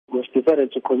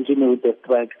decided to continue with the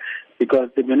strike because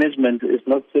the management is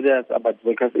not serious about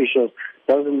workers' issues,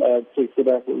 doesn't take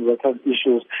serious workers'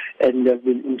 issues, and they've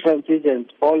been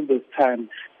intransigent all this time.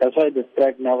 That's why the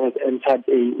strike now has entered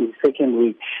a second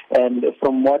week. And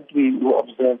from what we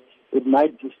observe, it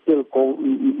might still go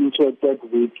into a third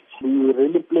week. We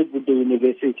really plead with the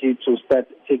university to start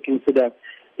taking serious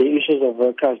the issues of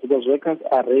workers, because workers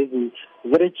are raising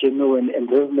very genuine and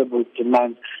reasonable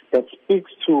demands that speaks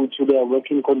to their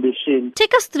working conditions.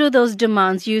 Take us through those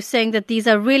demands. You're saying that these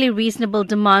are really reasonable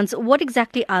demands. What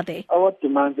exactly are they? Our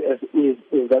demand is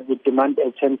that we demand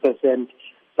a 10%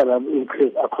 salary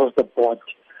increase across the board.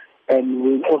 And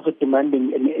we're also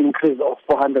demanding an increase of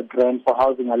 400 rand for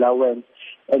housing allowance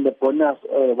and the bonus,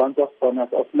 one-off bonus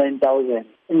of 9,000.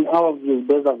 In our view,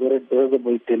 those are very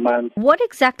reasonable demands. What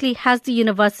exactly has the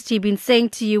university been saying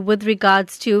to you with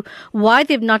regards to why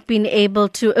they've not been able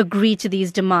to agree to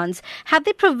these demands? Have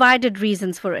they provided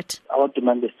reasons for it? Our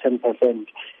demand is 10%,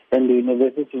 and the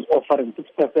university is offering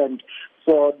 6%.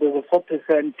 So there's a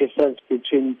 4% difference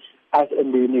between us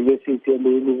and the university, and the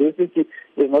university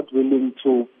is not willing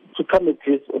to come a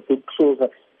bit closer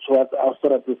towards us so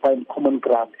that we find common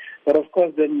ground. But of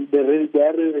course, then the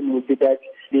reason will be that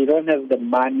they don't have the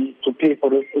money to pay for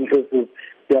those increases.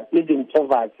 They are pleading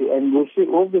poverty, and we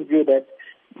also view that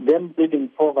them pleading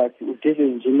poverty is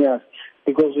disingenuous,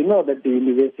 because we know that the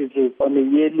universities, on a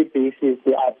yearly basis,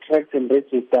 they attract and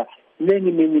register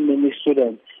many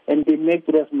students, and they make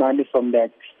less money from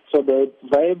that. So they're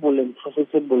viable and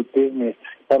profitable business.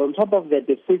 But on top of that,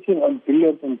 they're sitting on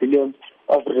billions and billions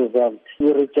of reserves.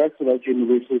 We reject that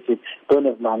universities don't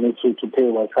have money to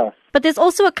pay workers. But there's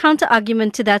also a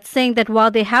counter-argument to that, saying that while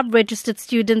they have registered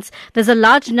students, there's a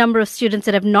large number of students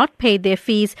that have not paid their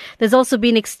fees. There's also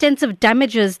been extensive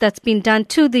damages that's been done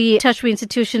to the tertiary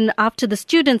institution after the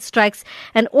student strikes,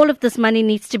 and all of this money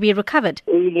needs to be recovered.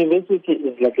 A university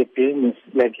is like a business,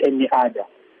 like any other.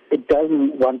 It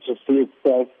doesn't want to see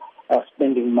itself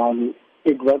spending money.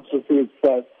 It wants to see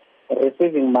itself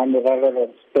receiving money rather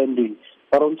than spending.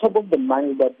 But on top of the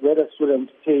money that the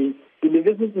students pay,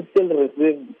 universities still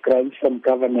receive grants from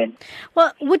government.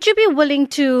 Well, would you be willing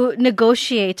to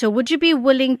negotiate, or would you be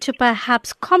willing to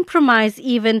perhaps compromise,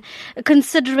 even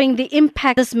considering the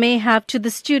impact this may have to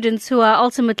the students who are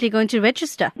ultimately going to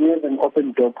register? We have an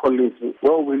open door policy.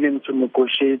 We're willing to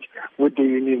negotiate with the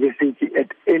university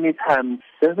at any time,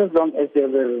 just as long as they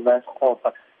have a reverse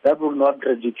offer. That will not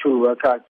ridicule workers.